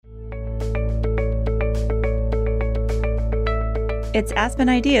It's Aspen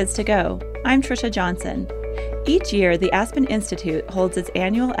Ideas to Go. I'm Trisha Johnson. Each year, the Aspen Institute holds its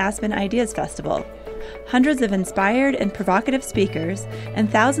annual Aspen Ideas Festival. Hundreds of inspired and provocative speakers and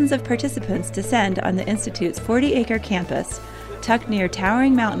thousands of participants descend on the Institute's 40-acre campus, tucked near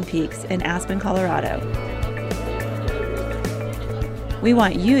towering mountain peaks in Aspen, Colorado. We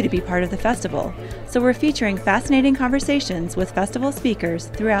want you to be part of the festival, so we're featuring fascinating conversations with festival speakers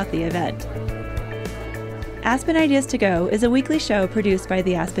throughout the event. Aspen Ideas to Go is a weekly show produced by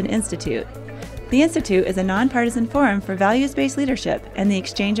the Aspen Institute. The Institute is a nonpartisan forum for values-based leadership and the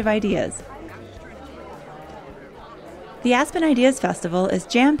exchange of ideas. The Aspen Ideas Festival is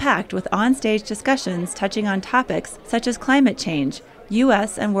jam-packed with on-stage discussions touching on topics such as climate change,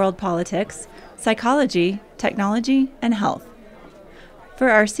 U.S. and world politics, psychology, technology, and health. For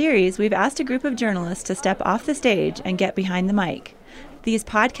our series, we've asked a group of journalists to step off the stage and get behind the mic. These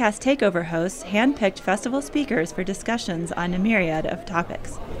podcast takeover hosts handpicked festival speakers for discussions on a myriad of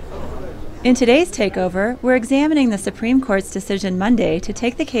topics. In today's takeover, we're examining the Supreme Court's decision Monday to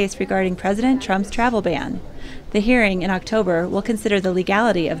take the case regarding President Trump's travel ban. The hearing in October will consider the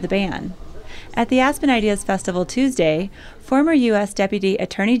legality of the ban. At the Aspen Ideas Festival Tuesday, former U.S. Deputy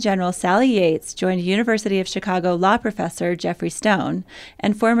Attorney General Sally Yates joined University of Chicago law professor Jeffrey Stone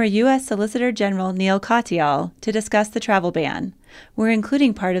and former U.S. Solicitor General Neal Katyal to discuss the travel ban. We're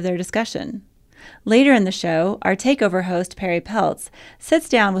including part of their discussion. Later in the show, our takeover host, Perri Peltz, sits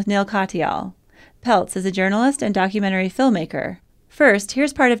down with Neal Katyal. Peltz is a journalist and documentary filmmaker. First,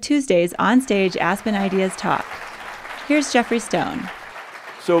 here's part of Tuesday's onstage Aspen Ideas talk. Here's Jeffrey Stone.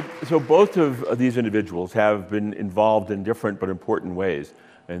 So both of these individuals have been involved in different but important ways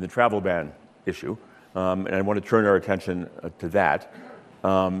in the travel ban issue, and I want to turn our attention to that.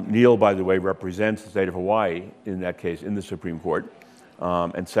 Neal, by the way, represents the state of Hawaii in that case in the Supreme Court,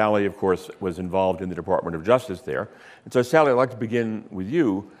 and Sally, of course, was involved in the Department of Justice there. And so, Sally, I'd like to begin with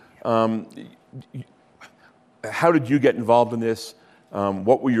you. How did you get involved in this?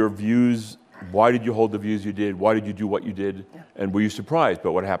 What were your views? Why did you hold the views you did? Why did you do what you did? And were you surprised by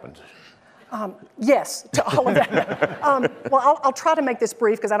what happened? Yes, to all of that. Well, I'll try to make this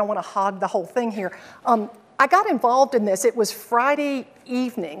brief because I don't want to hog the whole thing here. I got involved in this. It was Friday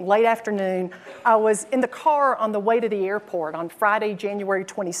evening, late afternoon. I was in the car on the way to the airport on Friday, January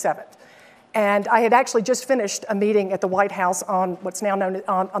 27th. And I had actually just finished a meeting at the White House on what's now known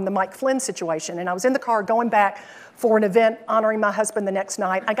on the Mike Flynn situation. And I was in the car going back for an event honoring my husband the next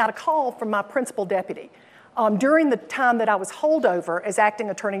night. I got a call from my principal deputy. During the time that I was holdover as acting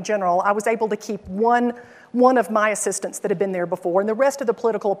attorney general, I was able to keep one of my assistants that had been there before, and the rest of the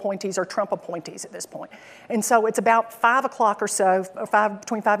political appointees are Trump appointees at this point. And so it's about 5 o'clock or so,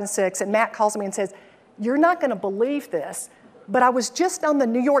 between 5 and 6, and Matt calls me and says, "You're not going to believe this, but I was just on the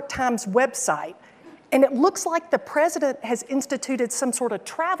New York Times website, and it looks like the president has instituted some sort of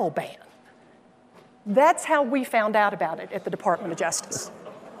travel ban." That's how we found out about it at the Department of Justice.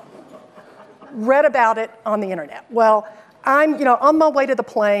 Read about it on the internet. Well, I'm on my way to the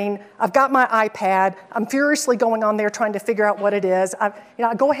plane. I've got my iPad. I'm furiously going on there trying to figure out what it is. I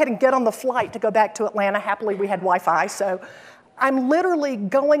go ahead and get on the flight to go back to Atlanta. Happily, we had Wi-Fi, so I'm literally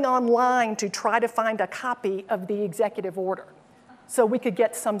going online to try to find a copy of the executive order so we could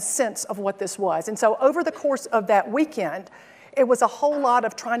get some sense of what this was. And so over the course of that weekend, it was a whole lot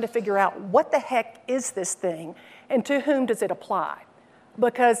of trying to figure out what the heck is this thing and to whom does it apply?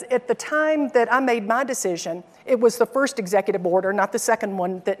 Because at the time that I made my decision, it was the first executive order, not the second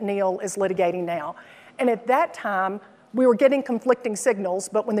one that Neal is litigating now. And at that time, we were getting conflicting signals,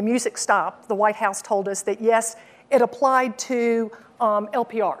 but when the music stopped, the White House told us that yes, it applied to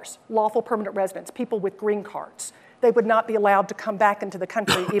LPRs, lawful permanent residents, people with green cards. They would not be allowed to come back into the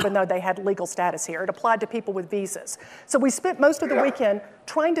country even though they had legal status here. It applied to people with visas. So we spent most of the weekend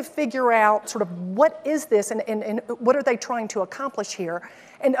trying to figure out sort of what is this and what are they trying to accomplish here.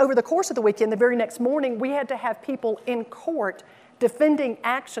 And over the course of the weekend, the very next morning, we had to have people in court defending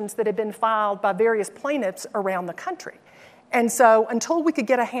actions that had been filed by various plaintiffs around the country. And so until we could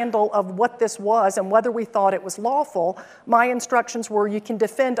get a handle of what this was and whether we thought it was lawful, my instructions were you can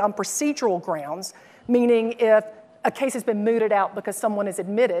defend on procedural grounds, meaning if a case has been mooted out because someone is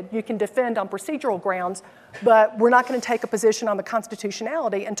admitted, you can defend on procedural grounds, but we're not going to take a position on the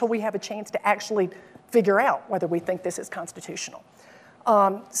constitutionality until we have a chance to actually figure out whether we think this is constitutional.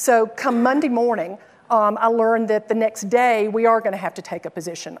 So come Monday morning, I learned that the next day we are going to have to take a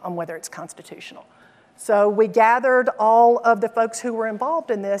position on whether it's constitutional. So we gathered all of the folks who were involved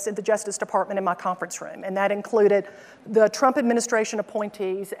in this at the Justice Department in my conference room, and that included the Trump administration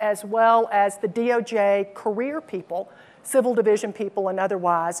appointees as well as the DOJ career people, civil division people and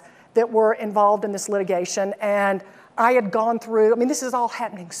otherwise, that were involved in this litigation. And I had gone through, I mean, this is all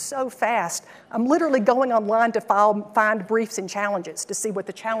happening so fast. I'm literally going online to find briefs and challenges to see what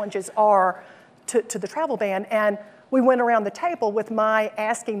the challenges are to the travel ban. And we went around the table with my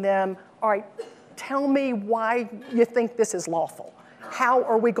asking them, all right, tell me why you think this is lawful. How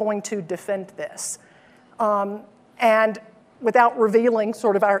are we going to defend this? And without revealing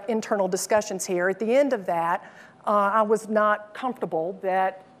sort of our internal discussions here, at the end of that, I was not comfortable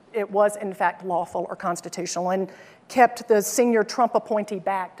that it was in fact lawful or constitutional, and kept the senior Trump appointee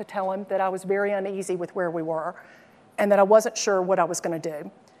back to tell him that I was very uneasy with where we were and that I wasn't sure what I was going to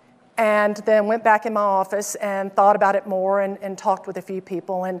do. And then went back in my office and thought about it more and talked with a few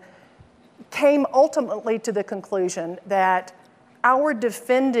people and came ultimately to the conclusion that our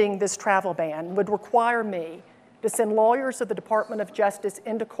defending this travel ban would require me to send lawyers of the Department of Justice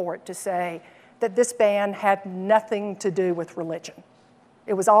into court to say that this ban had nothing to do with religion.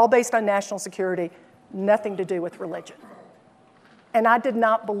 It was all based on national security, nothing to do with religion. And I did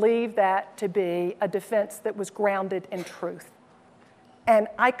not believe that to be a defense that was grounded in truth. And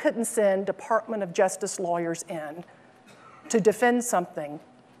I couldn't send Department of Justice lawyers in to defend something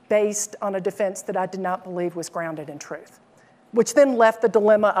based on a defense that I did not believe was grounded in truth, which then left the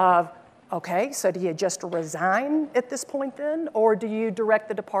dilemma of, okay, so do you just resign at this point then, or do you direct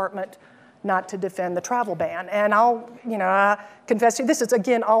the department not to defend the travel ban? And I confess to you, this is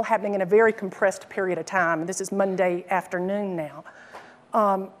again all happening in a very compressed period of time. This is Monday afternoon now.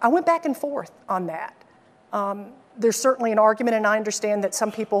 I went back and forth on that. There's certainly an argument, and I understand that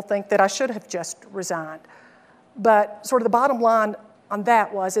some people think that I should have just resigned. But sort of the bottom line on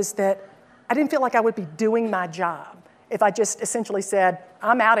that is that I didn't feel like I would be doing my job if I just essentially said,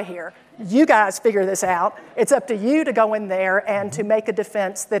 I'm out of here. You guys figure this out. It's up to you to go in there and to make a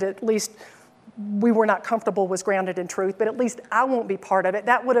defense that at least we were not comfortable was grounded in truth, but at least I won't be part of it.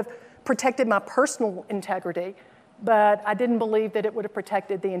 That would have protected my personal integrity, but I didn't believe that it would have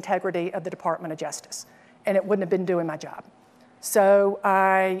protected the integrity of the Department of Justice, and it wouldn't have been doing my job. So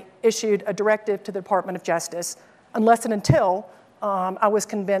I issued a directive to the Department of Justice, unless and until I was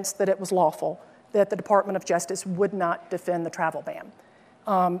convinced that it was lawful, that the Department of Justice would not defend the travel ban.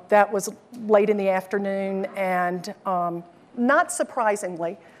 That was late in the afternoon, and not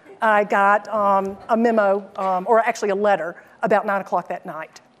surprisingly, I got a memo, or actually a letter, about 9 o'clock that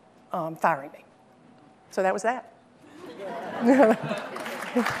night, firing me. So that was that.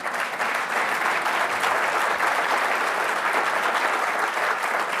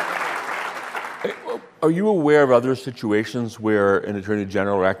 Are you aware of other situations where an attorney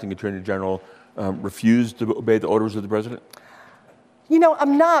general or acting attorney general refused to obey the orders of the president? You know,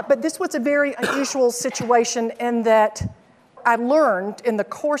 I'm not, but this was a very unusual situation in that I learned in the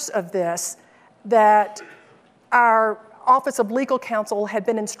course of this that our Office of Legal Counsel had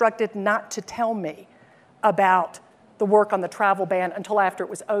been instructed not to tell me about the work on the travel ban until after it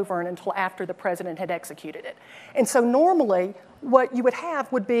was over and until after the president had executed it. And so normally, what you would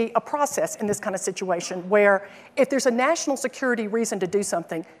have would be a process in this kind of situation where if there's a national security reason to do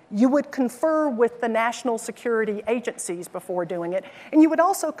something, you would confer with the national security agencies before doing it, and you would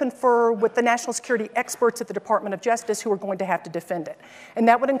also confer with the national security experts at the Department of Justice who are going to have to defend it. And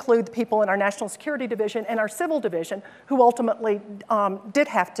that would include the people in our national security division and our civil division who ultimately did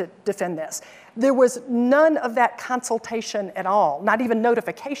have to defend this. There was none of that consultation at all, not even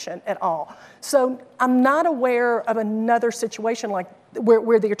notification at all. So I'm not aware of another situation like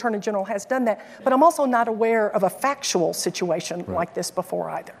where the Attorney General has done that, but I'm also not aware of a factual situation like this before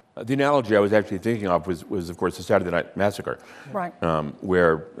either. The analogy I was actually thinking of was of course, the Saturday Night Massacre, right?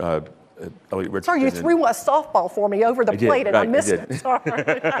 Where Elliot Richardson... Sorry, you threw a softball for me over the plate and I missed it. Sorry.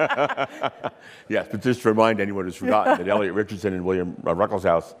 Yes, but just to remind anyone who's forgotten that Elliot Richardson and William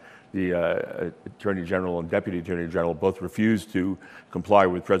Ruckelshaus, the Attorney General and Deputy Attorney General, both refused to comply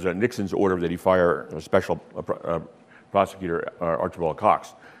with President Nixon's order that he fire a special prosecutor, Archibald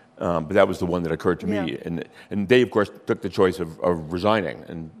Cox. But that was the one that occurred to me. And they, of course, took the choice of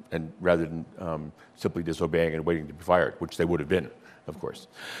resigning and rather than simply disobeying and waiting to be fired, which they would have been, of course.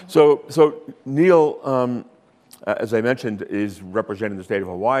 So Neal, as I mentioned, is representing the state of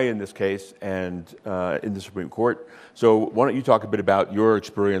Hawaii in this case and in the Supreme Court. So why don't you talk a bit about your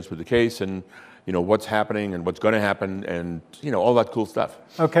experience with the case and what's happening and what's going to happen and all that cool stuff.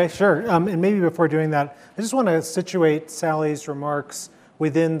 Okay, sure. And maybe before doing that, I just want to situate Sally's remarks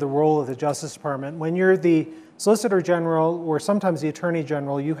within the role of the Justice Department. When you're the Solicitor General or sometimes the Attorney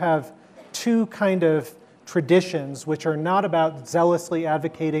General, you have two kind of traditions which are not about zealously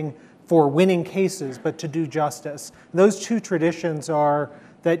advocating for winning cases, but to do justice. Those two traditions are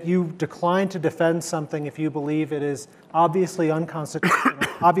that you decline to defend something if you believe it is obviously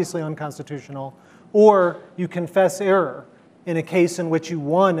unconstitutional, or you confess error in a case in which you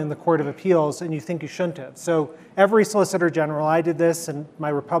won in the Court of Appeals and you think you shouldn't have. So every Solicitor General, I did this, and my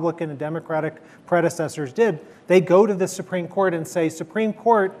Republican and Democratic predecessors did, they go to the Supreme Court and say, Supreme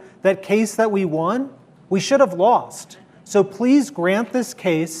Court, that case that we won, we should have lost. So please grant this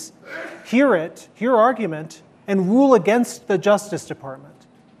case, hear it, hear argument, and rule against the Justice Department.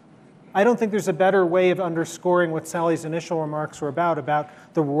 I don't think there's a better way of underscoring what Sally's initial remarks were about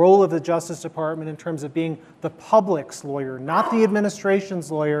the role of the Justice Department in terms of being the public's lawyer, not the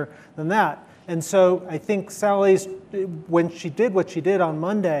administration's lawyer, than that. And so I think Sally's, when she did what she did on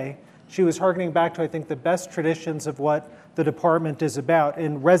Monday, she was harkening back to, I think, the best traditions of what the department is about.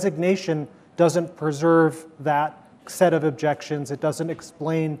 And resignation doesn't preserve that set of objections. It doesn't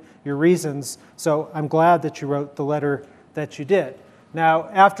explain your reasons. So I'm glad that you wrote the letter that you did. Now,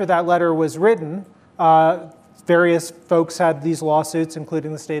 after that letter was written, various folks had these lawsuits,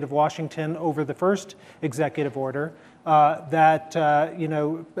 including the state of Washington, over the first executive order and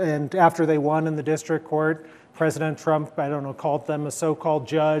after they won in the district court, President Trump, called them a so-called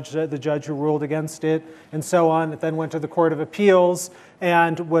judge, the judge who ruled against it, and so on. It then went to the Court of Appeals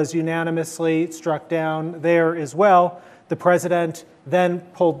and was unanimously struck down there as well. The president then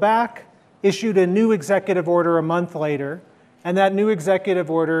pulled back, issued a new executive order a month later, and that new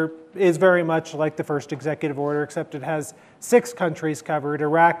executive order is very much like the first executive order, except it has 6 countries covered.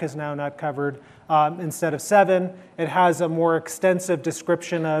 Iraq is now not covered instead of 7. It has a more extensive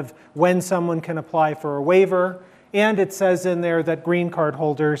description of when someone can apply for a waiver, and it says in there that green card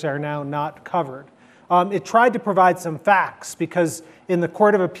holders are now not covered. It tried to provide some facts, because in the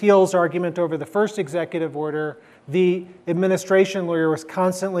Court of Appeals argument over the first executive order, the administration lawyer was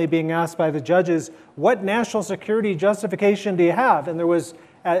constantly being asked by the judges, what national security justification do you have? And there was,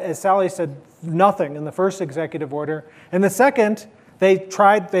 as Sally said, nothing in the first executive order. In the second, they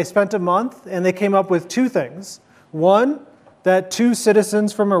spent a month and they came up with 2 things. One, that 2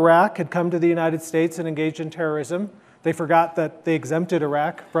 citizens from Iraq had come to the United States and engaged in terrorism. They forgot that they exempted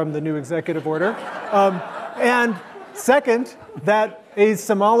Iraq from the new executive order. And second, that a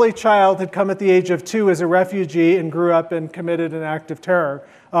Somali child had come at the age of 2 as a refugee and grew up and committed an act of terror.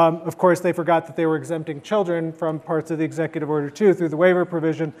 Of course, they forgot that they were exempting children from parts of the executive order too through the waiver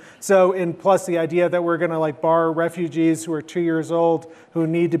provision. So, plus the idea that we're going to bar refugees who are 2 years old who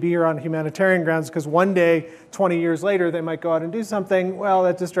need to be here on humanitarian grounds because one day, 20 years later, they might go out and do something. Well,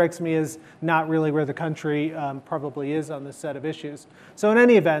 that just strikes me as not really where the country probably is on this set of issues. So in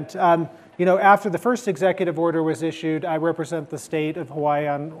any event, after the first executive order was issued, I represent the state of Hawaii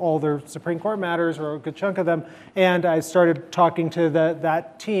on all their Supreme Court matters, or a good chunk of them, and I started talking to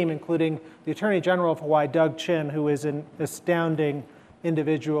that team, including the Attorney General of Hawaii, Doug Chin, who is an astounding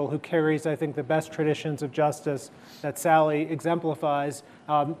individual who carries, I think, the best traditions of justice that Sally exemplifies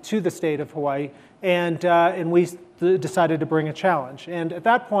to the state of Hawaii, and we decided to bring a challenge. And at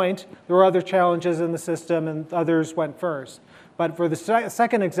that point, there were other challenges in the system, and others went first. But for the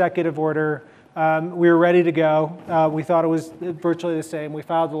second executive order, we were ready to go. We thought it was virtually the same. We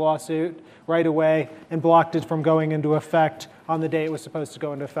filed the lawsuit right away and blocked it from going into effect on the day it was supposed to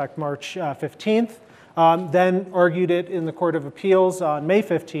go into effect, March 15th. Then argued it in the Court of Appeals on May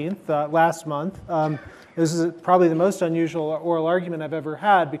 15th, last month. This is probably the most unusual oral argument I've ever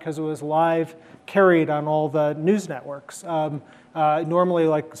had because it was live carried on all the news networks. Normally,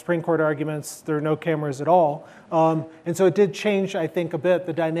 like Supreme Court arguments, there are no cameras at all. And so it did change, I think, a bit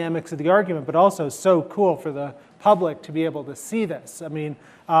the dynamics of the argument, but also so cool for the public to be able to see this. I mean,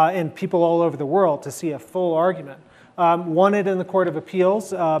 and people all over the world to see a full argument. Won it in the Court of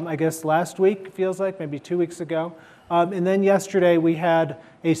Appeals, I guess last week, feels like, maybe 2 weeks ago. And then yesterday we had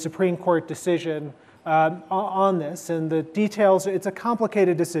a Supreme Court decision on this, and the details, it's a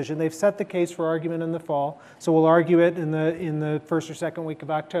complicated decision. They've set the case for argument in the fall, so we'll argue it in the first or second week of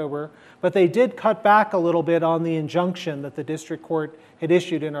October. But they did cut back a little bit on the injunction that the district court had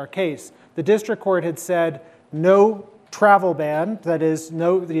issued in our case. The district court had said no travel ban, that is,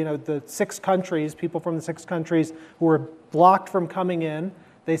 the 6 countries, people from the 6 countries who were blocked from coming in,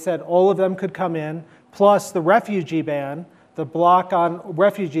 they said all of them could come in, plus the refugee ban, the block on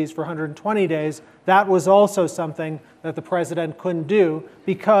refugees for 120 days, that was also something that the president couldn't do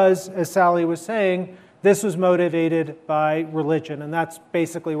because, as Sally was saying, this was motivated by religion. And that's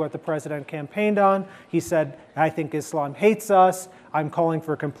basically what the president campaigned on. He said, I think Islam hates us. I'm calling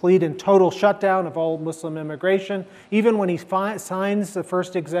for a complete and total shutdown of all Muslim immigration. Even when he signs the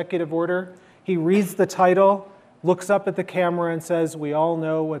first executive order, he reads the title, looks up at the camera and says, we all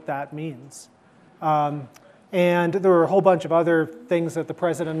know what that means. And there were a whole bunch of other things that the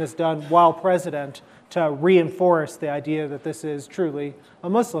president has done while president to reinforce the idea that this is truly a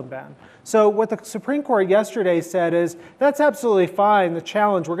Muslim ban. So what the Supreme Court yesterday said is, that's absolutely fine, the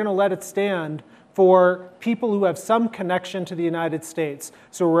challenge, we're going to let it stand for people who have some connection to the United States.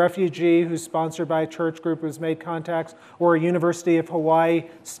 So a refugee who's sponsored by a church group who's made contacts, or a University of Hawaii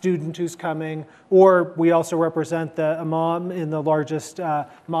student who's coming, or we also represent the imam in the largest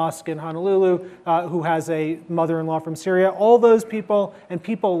mosque in Honolulu who has a mother-in-law from Syria. All those people and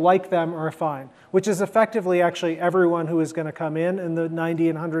people like them are fine, which is effectively actually everyone who is going to come in the 90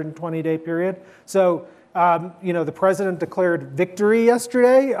 and 120-day period. So the president declared victory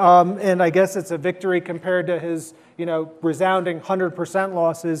yesterday, and I guess it's a victory compared to his, resounding 100%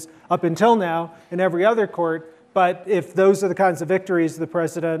 losses up until now in every other court. But if those are the kinds of victories the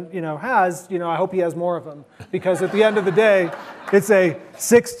president, has, I hope he has more of them. Because at the end of the day, it's a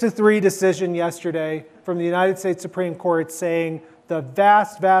 6-3 decision yesterday from the United States Supreme Court saying the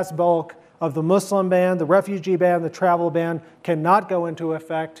vast, vast bulk of the Muslim ban, the refugee ban, the travel ban cannot go into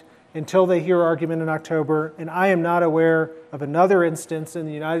effect until they hear argument in October. And I am not aware of another instance in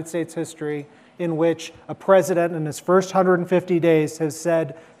the United States history in which a president in his first 150 days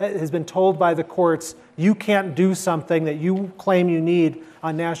has been told by the courts, you can't do something that you claim you need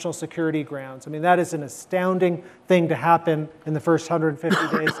on national security grounds. I mean, that is an astounding thing to happen in the first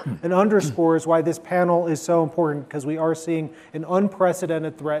 150 days and underscores why this panel is so important, because we are seeing an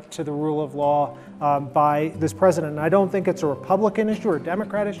unprecedented threat to the rule of law by this president. And I don't think it's a Republican issue or a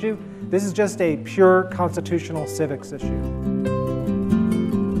Democrat issue. This is just a pure constitutional civics issue.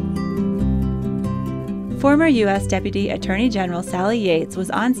 Former U.S. Deputy Attorney General Sally Yates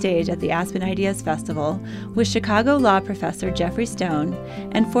was on stage at the Aspen Ideas Festival with Chicago law professor Jeffrey Stone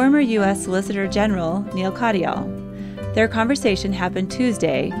and former U.S. Solicitor General Neal Katyal. Their conversation happened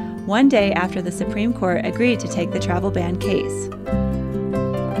Tuesday, one day after the Supreme Court agreed to take the travel ban case.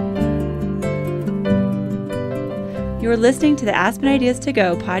 You're listening to the Aspen Ideas to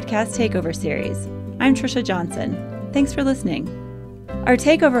Go podcast Takeover series. I'm Trisha Johnson. Thanks for listening. Our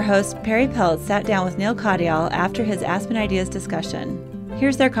Takeover host, Perri Peltz, sat down with Neal Katyal after his Aspen Ideas discussion.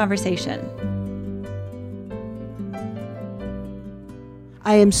 Here's their conversation.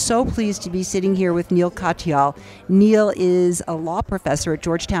 I am so pleased to be sitting here with Neal Katyal. Neal is a law professor at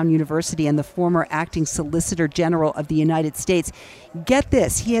Georgetown University and the former acting Solicitor General of the United States. Get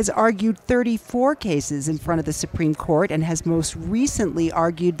this, he has argued 34 cases in front of the Supreme Court and has most recently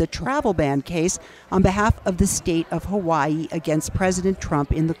argued the travel ban case on behalf of the state of Hawaii against President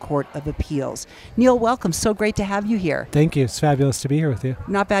Trump in the Court of Appeals. Neal, welcome. So great to have you here. Thank you. It's fabulous to be here with you.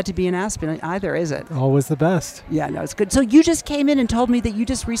 Not bad to be in Aspen either, is it? Always the best. Yeah, no, it's good. So you just came in and told me that you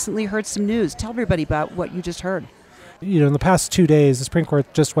just recently heard some news. Tell everybody about what you just heard. In the past 2 days, the Supreme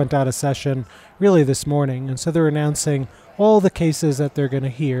Court just went out of session really this morning. And so they're announcing all the cases that they're going to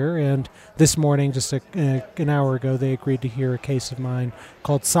hear. And this morning, just an hour ago, they agreed to hear a case of mine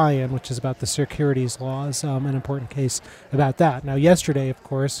called Cyan, which is about the securities laws, an important case about that. Now, yesterday, of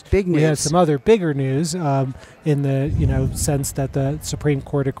course, we had some other bigger news in the sense that the Supreme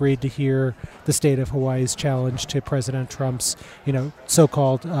Court agreed to hear the state of Hawaii's challenge to President Trump's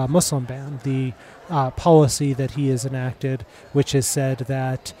so-called Muslim ban, the policy that he has enacted, which has said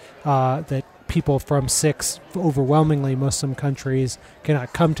that people from 6 overwhelmingly Muslim countries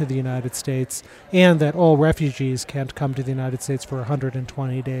cannot come to the United States, and that all refugees can't come to the United States for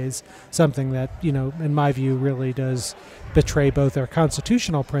 120 days, something that, in my view, really does betray both our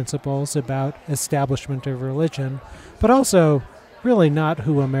constitutional principles about establishment of religion, but also really not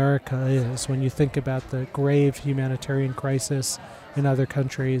who America is when you think about the grave humanitarian crisis in other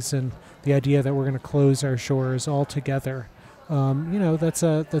countries and the idea that we're going to close our shores altogether. That's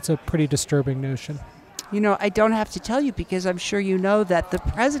a pretty disturbing notion. I don't have to tell you, because I'm sure you know that the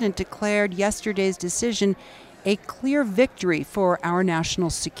president declared yesterday's decision a clear victory for our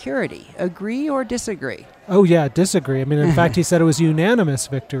national security. Agree or disagree? Oh, yeah, disagree. I mean, in fact, he said it was a unanimous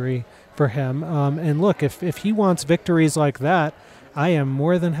victory for him. And look, if he wants victories like that, I am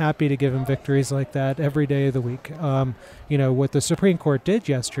more than happy to give him victories like that every day of the week. What the Supreme Court did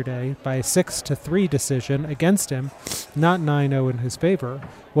yesterday by a 6-3 decision against him, not 9-0 in his favor,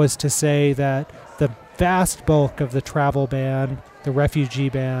 was to say that the vast bulk of the travel ban, the refugee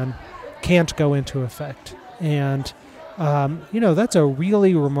ban, can't go into effect. And, that's a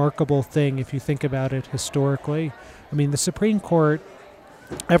really remarkable thing if you think about it historically. I mean, the Supreme Court,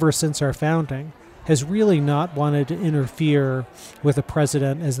 ever since our founding, has really not wanted to interfere with a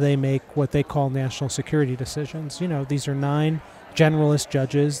president as they make what they call national security decisions. These are 9 generalist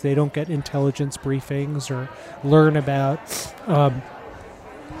judges. They don't get intelligence briefings or learn about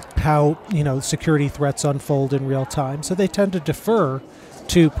how, security threats unfold in real time. So they tend to defer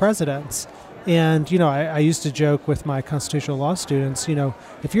to presidents. And, I used to joke with my constitutional law students,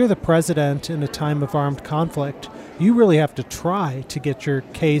 if you're the president in a time of armed conflict, you really have to try to get your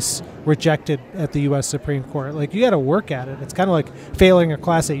case rejected at the U.S. Supreme Court. Like, you got to work at it. It's kind of like failing a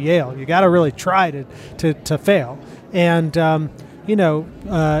class at Yale. You got to really try to fail. And,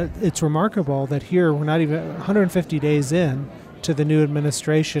 it's remarkable that here we're not even 150 days in to the new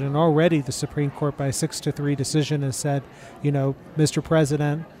administration, and already the Supreme Court by a 6-3 decision has said, Mr.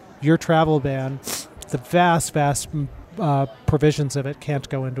 President, your travel ban, the vast provisions of it can't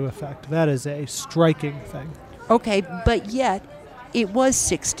go into effect. That is a striking thing. Okay, but yet it was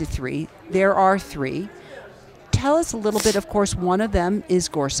 6-3. There are 3. Tell us a little bit. Of course, one of them is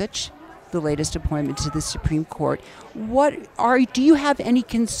Gorsuch, the latest appointment to the Supreme Court. Do you have any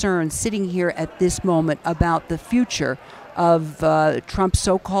concerns sitting here at this moment about the future of Trump's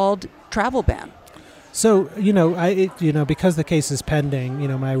so-called travel ban? So, because the case is pending,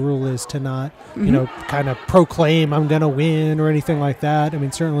 my rule is to not, kind of proclaim I'm going to win or anything like that. I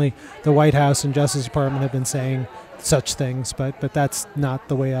mean, certainly the White House and Justice Department have been saying such things, but that's not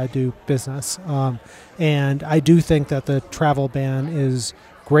the way I do business. And I do think that the travel ban is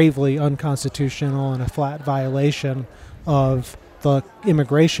gravely unconstitutional and a flat violation of the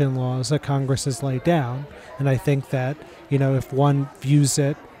immigration laws that Congress has laid down. And I think that, if one views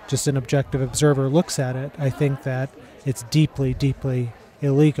it, just an objective observer looks at it, I think that it's deeply, deeply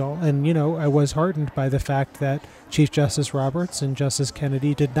illegal. And, I was heartened by the fact that Chief Justice Roberts and Justice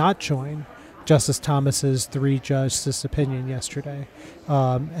Kennedy did not join Justice Thomas's 3-justice opinion yesterday.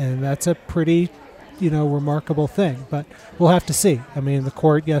 And that's a pretty, remarkable thing. But we'll have to see. I mean, the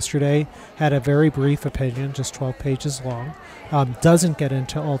court yesterday had a very brief opinion, just 12 pages long. Doesn't get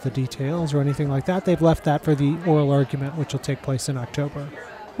into all the details or anything like that. They've left that for the oral argument, which will take place in October.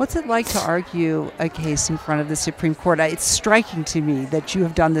 What's it like to argue a case in front of the Supreme Court? It's striking to me that you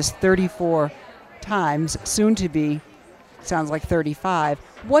have done this 34 times, soon to be, sounds like 35.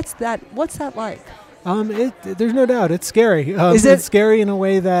 What's that like? There's no doubt it's scary. Is it? It's scary in a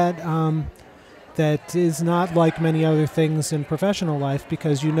way that that is not like many other things in professional life,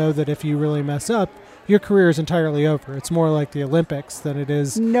 because that if you really mess up, your career is entirely over. It's more like the Olympics than it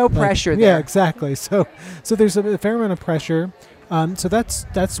is. No pressure there. Yeah, exactly. So there's a fair amount of pressure. So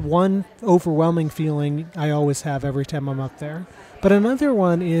that's one overwhelming feeling I always have every time I'm up there. But another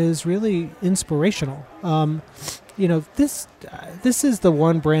one is really inspirational. This is the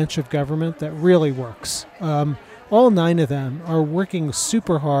one branch of government that really works. All 9 of them are working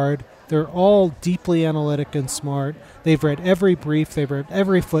super hard. They're all deeply analytic and smart. They've read every brief. They've read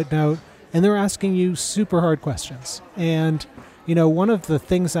every footnote. And they're asking you super hard questions. And one of the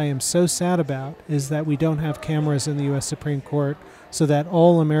things I am so sad about is that we don't have cameras in the U.S. Supreme Court so that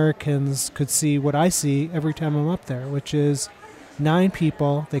all Americans could see what I see every time I'm up there, which is 9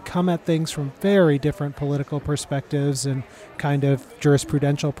 people. They come at things from very different political perspectives and kind of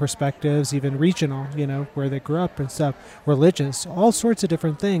jurisprudential perspectives, even regional, where they grew up and stuff, religious, all sorts of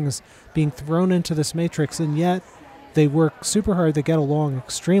different things being thrown into this matrix. And yet they work super hard. They get along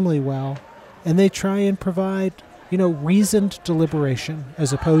extremely well. And they try and provide reasoned deliberation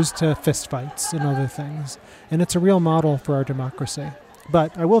as opposed to fistfights and other things. And it's a real model for our democracy.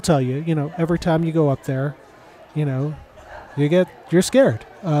 But I will tell you, every time you go up there, you're scared.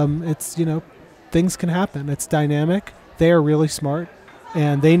 It's, things can happen. It's dynamic. They are really smart,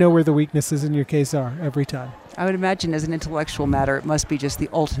 and they know where the weaknesses in your case are every time. I would imagine as an intellectual matter, it must be just the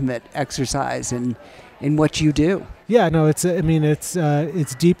ultimate exercise in what you do. Yeah, no,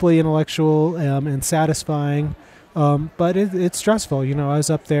 it's deeply intellectual and satisfying. But it's stressful. I was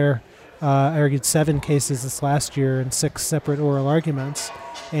up there, I argued 7 cases this last year in 6 separate oral arguments.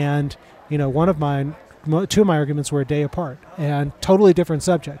 And, 2 of my arguments were a day apart and totally different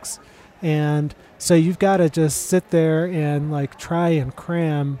subjects. And so you've got to just sit there and try and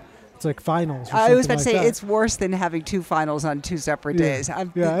cram. It's like finals. I was about to say it's worse than having 2 finals on 2 separate days. I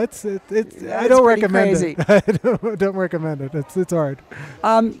don't recommend it. I don't recommend it. It's hard.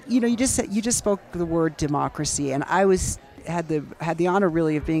 You just spoke the word democracy, and I had the honor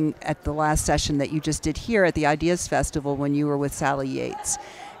really of being at the last session that you just did here at the Ideas Festival when you were with Sally Yates,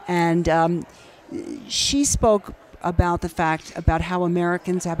 and she spoke about the fact about how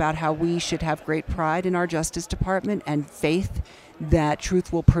we should have great pride in our Justice Department and faith that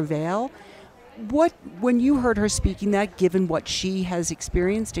truth will prevail. When you heard her speaking that, given what she has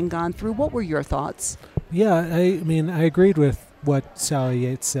experienced and gone through, what were your thoughts? Yeah, I agreed with what Sally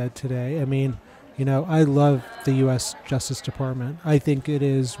Yates said today. I love the U.S. Justice Department. I think it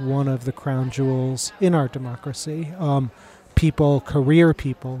is one of the crown jewels in our democracy. people, career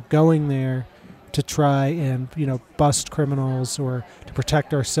people, going there to try and, bust criminals or to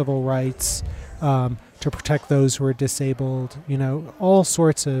protect our civil rights, to protect those who are disabled, all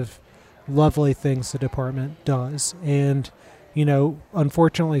sorts of lovely things the department does. And,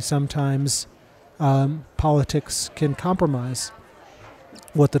 unfortunately, sometimes politics can compromise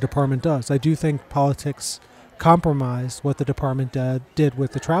what the department does. I do think politics compromised what the department did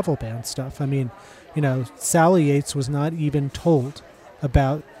with the travel ban stuff. I mean, Sally Yates was not even told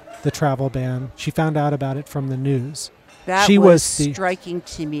about the travel ban. She found out about it from the news. That she was striking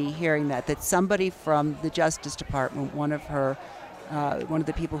to me, hearing that somebody from the Justice Department, one of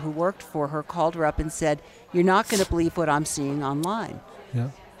the people who worked for her, called her up and said, "You're not going to believe what I'm seeing online." Yeah.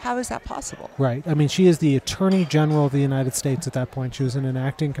 How is that possible? Right. I mean, she is the Attorney General of the United States at that point. She was in an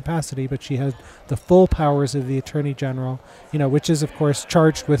acting capacity, but she had the full powers of the Attorney General, which is, of course,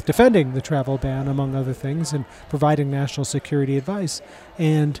 charged with defending the travel ban, among other things, and providing national security advice.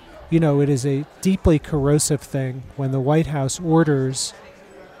 And, it is a deeply corrosive thing when the White House orders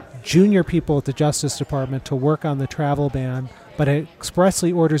junior people at the Justice Department to work on the travel ban, but it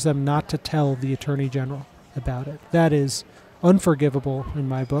expressly orders them not to tell the Attorney General about it. That is unforgivable in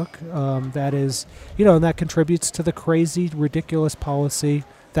my book. That is, and that contributes to the crazy, ridiculous policy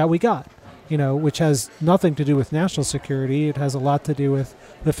that we got, which has nothing to do with national security. It has a lot to do with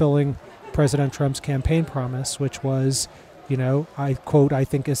fulfilling President Trump's campaign promise, which was, I quote, "I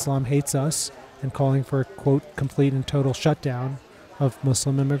think Islam hates us," and calling for, quote, "complete and total shutdown of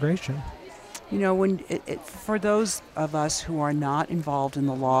Muslim immigration." When for those of us who are not involved in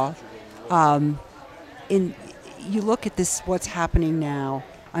the law, you look at this, what's happening now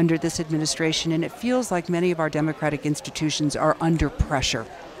under this administration, and it feels like many of our democratic institutions are under pressure.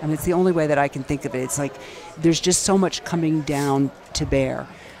 I mean, it's the only way that I can think of it. It's like there's just so much coming down to bear.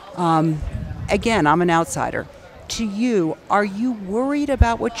 Again, I'm an outsider. To you, are you worried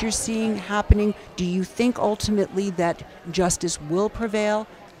about what you're seeing happening? Do you think ultimately that justice will prevail?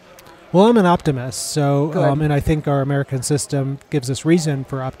 Well, I'm an optimist, so and I think our American system gives us reason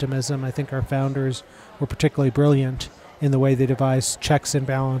for optimism. I think our founders were particularly brilliant in the way they devised checks and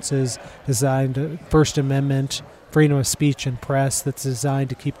balances, designed a First Amendment, freedom of speech and press that's designed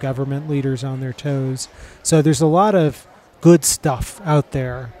to keep government leaders on their toes. So there's a lot of good stuff out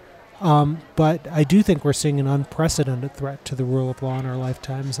there. But I do think we're seeing an unprecedented threat to the rule of law in our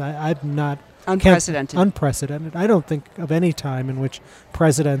lifetimes. I'm not... Unprecedented. I don't think of any time in which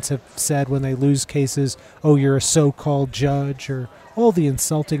presidents have said when they lose cases, "Oh, you're a so-called judge," or all the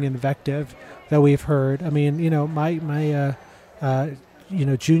insulting invective that we've heard. I mean, my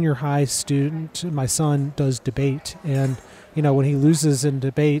junior high student, my son, does debate, and when he loses in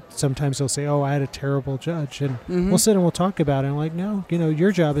debate, sometimes he'll say, "Oh, I had a terrible judge," and we'll sit and we'll talk about it. I'm like, no,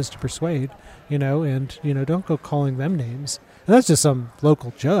 your job is to persuade, and don't go calling them names. And that's just some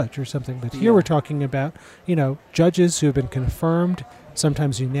local judge or something. But here we're talking about, judges who have been confirmed,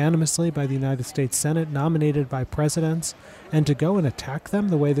 sometimes unanimously, by the United States Senate, nominated by presidents, and to go and attack them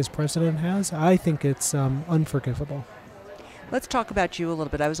the way this president has, I think it's unforgivable. Let's talk about you a little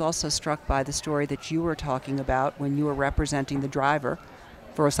bit. I was also struck by the story that you were talking about when you were representing the driver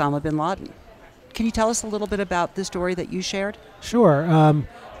for Osama bin Laden. Can you tell us a little bit about the story that you shared? Sure.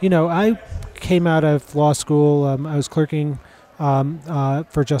 I came out of law school. I was clerking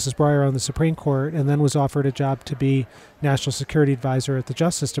for Justice Breyer on the Supreme Court, and then was offered a job to be National Security Advisor at the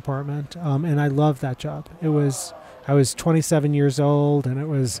Justice Department, and I loved that job. I was 27 years old, and it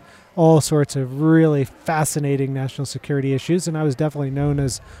was all sorts of really fascinating national security issues, and I was definitely known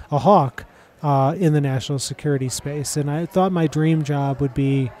as a hawk in the national security space, and I thought my dream job would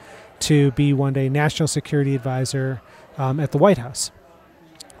be to be one day National Security Advisor at the White House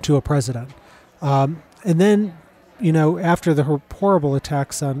to a president. And then, after the horrible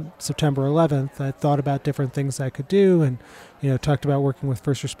attacks on September 11th, I thought about different things I could do and, talked about working with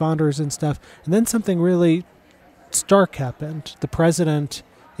first responders and stuff. And then something really stark happened. The president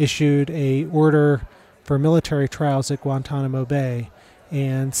issued a order for military trials at Guantanamo Bay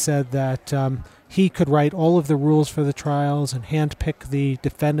and said that he could write all of the rules for the trials and handpick the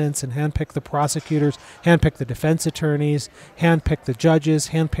defendants and handpick the prosecutors, handpick the defense attorneys, handpick the judges,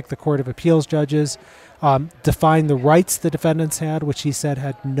 handpick the Court of Appeals judges, define the rights the defendants had, which he said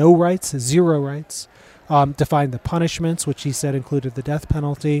had no rights, 0 rights, define the punishments, which he said included the death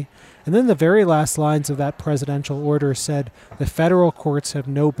penalty. And then the very last lines of that presidential order said, the federal courts have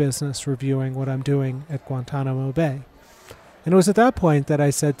no business reviewing what I'm doing at Guantanamo Bay. And it was at that point that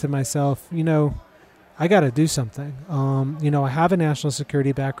I said to myself, I got to do something. I have a national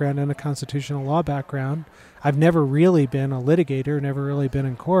security background and a constitutional law background. I've never really been a litigator, never really been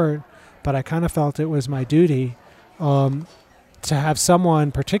in court, but I kind of felt it was my duty to have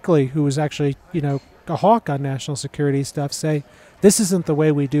someone, particularly who was actually, a hawk on national security stuff, say, this isn't the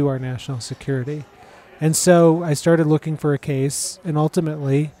way we do our national security. And so I started looking for a case, and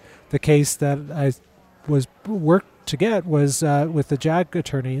ultimately the case that I was worked to get was with the JAG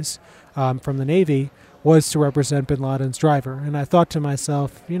attorneys from the Navy, was to represent bin Laden's driver. And I thought to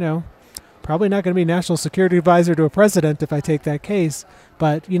myself, probably not going to be national security advisor to a president if I take that case.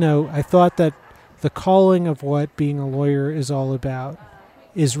 But, I thought that the calling of what being a lawyer is all about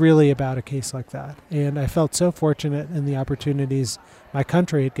is really about a case like that. And I felt so fortunate in the opportunities my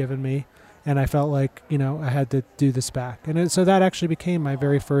country had given me. And I felt like, I had to do this back. And so that actually became my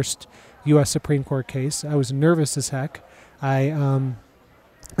very first U.S. Supreme Court case. I was nervous as heck. I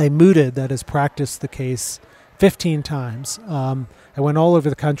mooted, that is, practiced the case 15 times. I went all over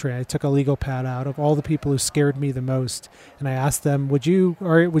the country. I took a legal pad out of all the people who scared me the most, and I asked them, would you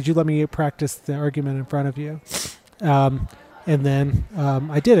let me practice the argument in front of you? And then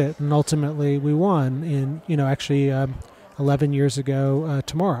I did it, and ultimately we won in, 11 years ago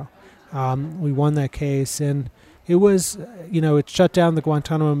tomorrow. We won that case, and it was, it shut down the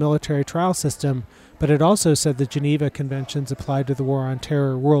Guantanamo military trial system, but it also said the Geneva Conventions applied to the war on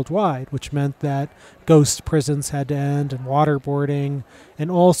terror worldwide, which meant that ghost prisons had to end, and waterboarding, and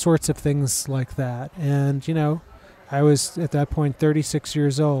all sorts of things like that. And, I was at that point 36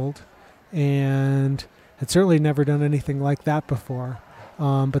 years old, and had certainly never done anything like that before.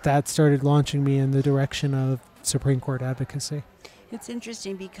 But that started launching me in the direction of Supreme Court advocacy. It's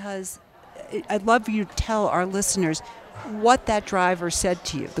interesting because I'd love for you to tell our listeners what that driver said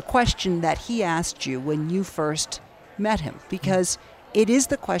to you, the question that he asked you when you first met him, because it is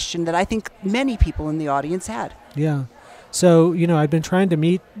the question that I think many people in the audience had. Yeah. So, I'd been trying to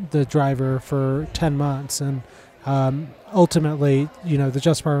meet the driver for 10 months, and ultimately, the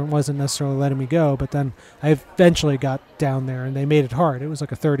Justice Department wasn't necessarily letting me go, but then I eventually got down there, and they made it hard. It was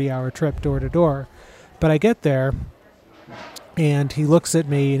like a 30-hour trip door to door. But I get there, and he looks at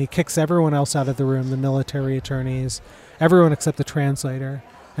me, and he kicks everyone else out of the room, the military attorneys, everyone except the translator.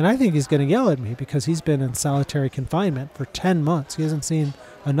 And I think he's going to yell at me because he's been in solitary confinement for 10 months. He hasn't seen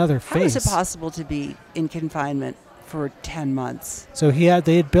another face. How is it possible to be in confinement for 10 months? So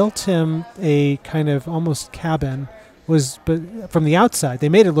they had built him a kind of almost cabin, but from the outside. They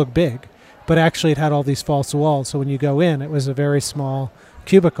made it look big, but actually it had all these false walls. So when you go in, it was a very small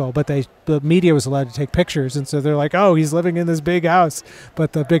cubicle, but the media was allowed to take pictures, and so they're like, oh, he's living in this big house,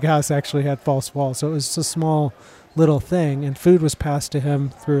 but the big house actually had false walls. So it was a small little thing, and food was passed to him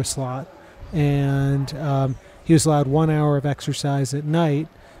through a slot, and he was allowed 1 hour of exercise at night,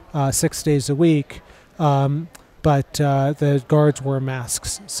 6 days a week, but the guards wore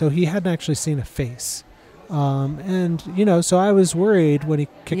masks, so he hadn't actually seen a face. So I was worried when he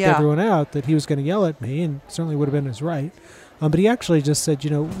kicked everyone out that he was going to yell at me, and certainly would have been his right. But he actually just said,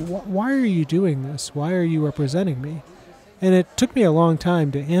 why are you doing this? Why are you representing me? And it took me a long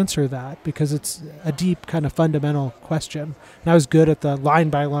time to answer that because it's a deep kind of fundamental question. And I was good at the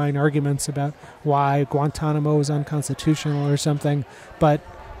line-by-line arguments about why Guantanamo was unconstitutional or something. But,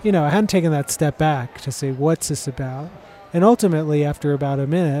 I hadn't taken that step back to say, what's this about? And ultimately, after about a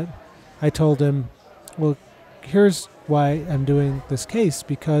minute, I told him, well, here's why I'm doing this case,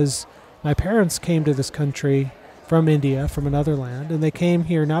 because my parents came to this country from India, from another land, and they came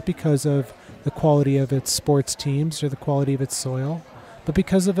here not because of the quality of its sports teams or the quality of its soil, but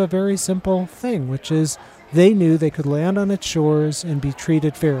because of a very simple thing, which is they knew they could land on its shores and be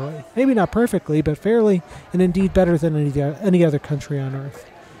treated fairly. Maybe not perfectly, but fairly, and indeed better than any other country on earth.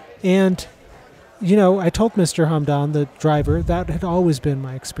 And, I told Mr. Hamdan, the driver, that had always been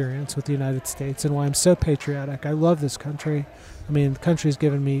my experience with the United States and why I'm so patriotic. I love this country. I mean, the country's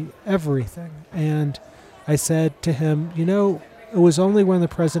given me everything. And I said to him, it was only when the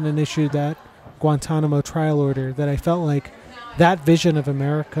president issued that Guantanamo trial order that I felt like that vision of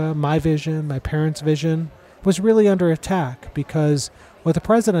America, my vision, my parents' vision, was really under attack, because what the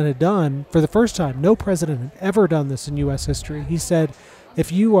president had done, for the first time, no president had ever done this in U.S. history. He said,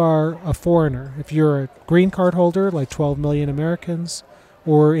 if you are a foreigner, if you're a green card holder, like 12 million Americans,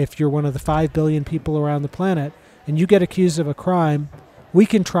 or if you're one of the 5 billion people around the planet, and you get accused of a crime, we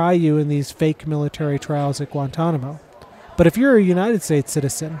can try you in these fake military trials at Guantanamo. But if you're a United States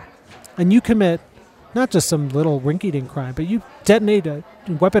citizen, and you commit not just some little rinky-dink crime, but you detonate a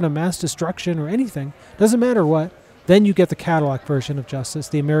weapon of mass destruction or anything, doesn't matter what, then you get the Cadillac version of justice,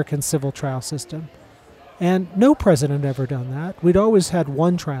 the American civil trial system. And no president ever done that. We'd always had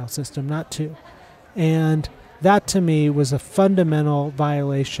one trial system, not two. And that, to me, was a fundamental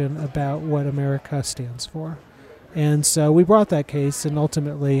violation about what America stands for. And so we brought that case and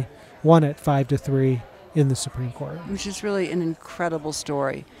ultimately won it 5-3 in the Supreme Court. Which is really an incredible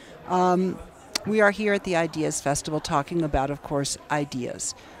story. We are here at the Ideas Festival talking about, of course,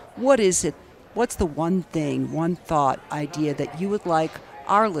 ideas. What is it? What's the one thing, one thought, idea that you would like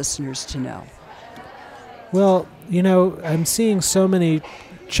our listeners to know? Well, I'm seeing so many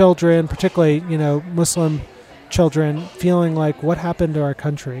children, particularly, Muslim children, feeling like what happened to our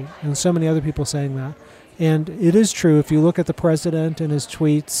country, and so many other people saying that. And it is true, if you look at the president and his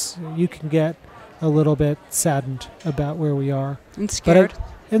tweets, you can get a little bit saddened about where we are. And scared.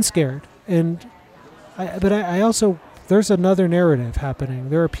 But I also, there's another narrative happening.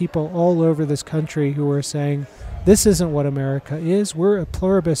 There are people all over this country who are saying, this isn't what America is. We're a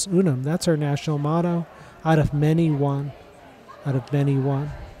pluribus unum. That's our national motto. Out of many, one.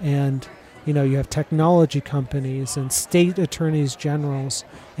 And, you have technology companies and state attorneys generals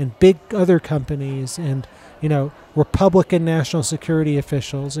and big other companies and, Republican national security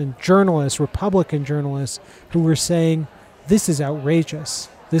officials and journalists, Republican journalists, who were saying, this is outrageous.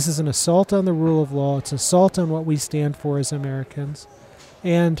 This is an assault on the rule of law. It's an assault on what we stand for as Americans.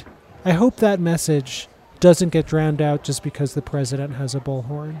 And I hope that message doesn't get drowned out just because the president has a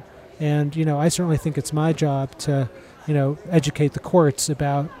bullhorn. And, I certainly think it's my job to, educate the courts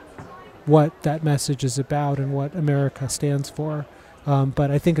about what that message is about and what America stands for. But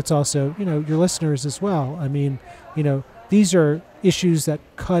I think it's also, your listeners as well. I mean, these are issues that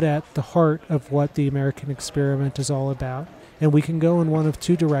cut at the heart of what the American experiment is all about. And we can go in one of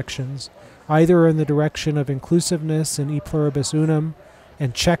two directions, either in the direction of inclusiveness and e pluribus unum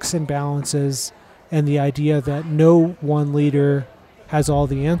and checks and balances and the idea that no one leader has all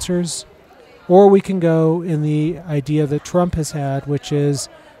the answers, or we can go in the idea that Trump has had, which is,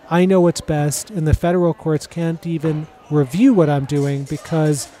 I know what's best, and the federal courts can't even review what I'm doing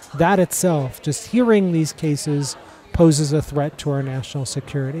because that itself, just hearing these cases, poses a threat to our national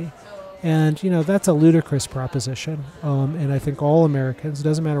security. And, that's a ludicrous proposition. And I think all Americans, it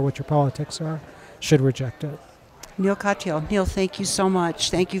doesn't matter what your politics are, should reject it. Neal Katyal. Neal, thank you so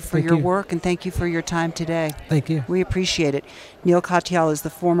much. Thank you for your work, and thank you for your time today. Thank you. We appreciate it. Neal Katyal is the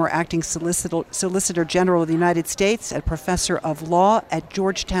former acting Solicitor General of the United States and professor of law at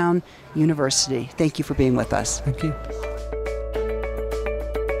Georgetown University. Thank you for being with us. Thank you.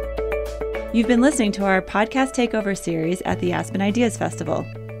 You've been listening to our podcast takeover series at the Aspen Ideas Festival.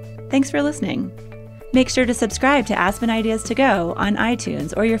 Thanks for listening. Make sure to subscribe to Aspen Ideas to Go on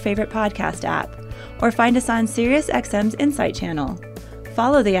iTunes or your favorite podcast app, or find us on SiriusXM's Insight channel.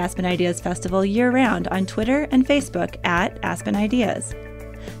 Follow the Aspen Ideas Festival year-round on Twitter and Facebook at Aspen Ideas.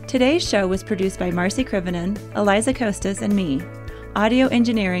 Today's show was produced by Marcy Krivonen, Eliza Costas, and me. Audio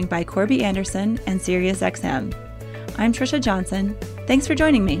engineering by Corby Anderson and SiriusXM. I'm Trisha Johnson. Thanks for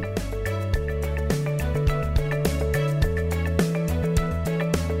joining me.